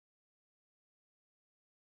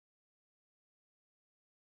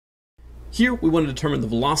Here we want to determine the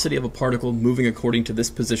velocity of a particle moving according to this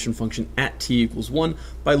position function at t equals 1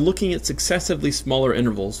 by looking at successively smaller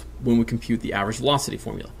intervals when we compute the average velocity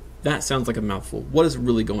formula. That sounds like a mouthful. What is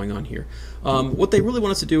really going on here? What they really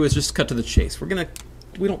want us to do is just cut to the chase.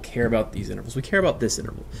 We don't care about these intervals. We care about this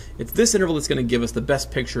interval. It's this interval that's going to give us the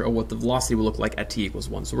best picture of what the velocity will look like at t equals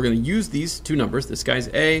 1. So we're going to use these two numbers. This guy's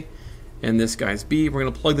a and this guy's b. We're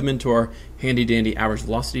going to plug them into our handy-dandy average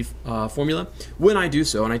velocity formula. When I do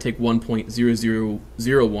so, and I take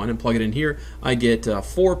 1.0001 and plug it in here, I get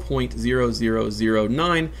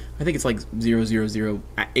 4.0009. I think it's like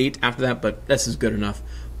 0008 after that, but this is good enough.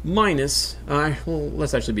 Minus, well,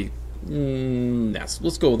 let's actually be, yes,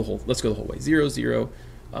 let's go the whole way.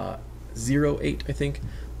 0008, I think,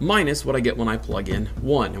 minus what I get when I plug in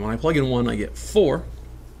 1. And when I plug in 1, I get 4,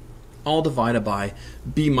 all divided by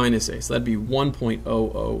b minus a. So that'd be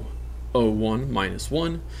 1.0001 minus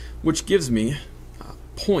 1, which gives me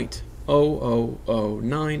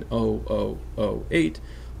 0.009008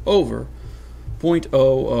 over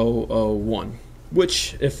 0.0001.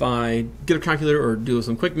 Which, if I get a calculator or do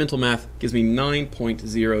some quick mental math, gives me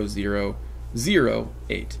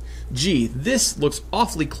 9.0008. Gee, this looks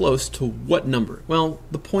awfully close to what number? Well,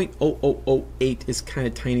 the 0.0008 is kind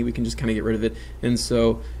of tiny. We can just kind of get rid of it. And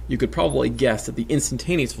so you could probably guess that the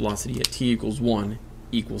instantaneous velocity at t equals 1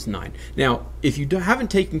 equals 9. Now, if you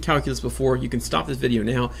haven't taken calculus before, you can stop this video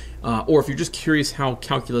now, or if you're just curious how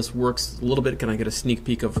calculus works a little bit, can I get a sneak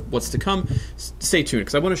peek of what's to come? Stay tuned,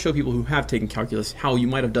 because I want to show people who have taken calculus how you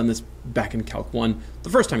might have done this back in Calc 1 the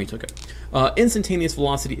first time you took it. Instantaneous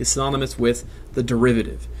velocity is synonymous with the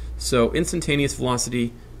derivative. So instantaneous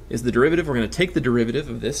velocity is the derivative. We're going to take the derivative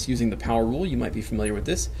of this using the power rule. You might be familiar with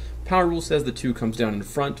this. Power rule says the 2 comes down in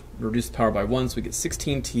front, reduce the power by 1, so we get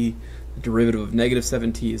 16t. The derivative of negative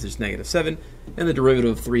 7t is just negative 7, and the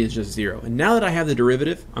derivative of 3 is just 0. And now that I have the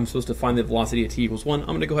derivative, I'm supposed to find the velocity at t equals 1. I'm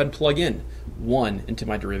going to go ahead and plug in 1 into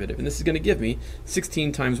my derivative. And this is going to give me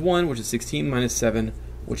 16 times 1, which is 16, minus 7,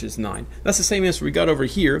 which is 9. That's the same answer we got over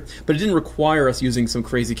here, but it didn't require us using some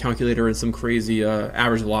crazy calculator and some crazy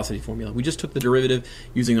average velocity formula. We just took the derivative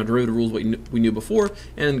using our derivative rules we knew before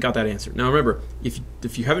and got that answer. Now remember,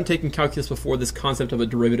 if you haven't taken calculus before, this concept of a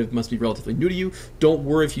derivative must be relatively new to you. Don't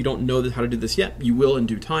worry if you don't know how to do this yet. You will in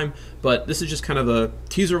due time, but this is just kind of a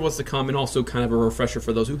teaser of what's to come and also kind of a refresher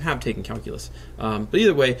for those who have taken calculus. But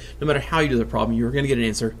either way, no matter how you do the problem, you're going to get an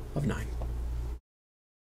answer of 9.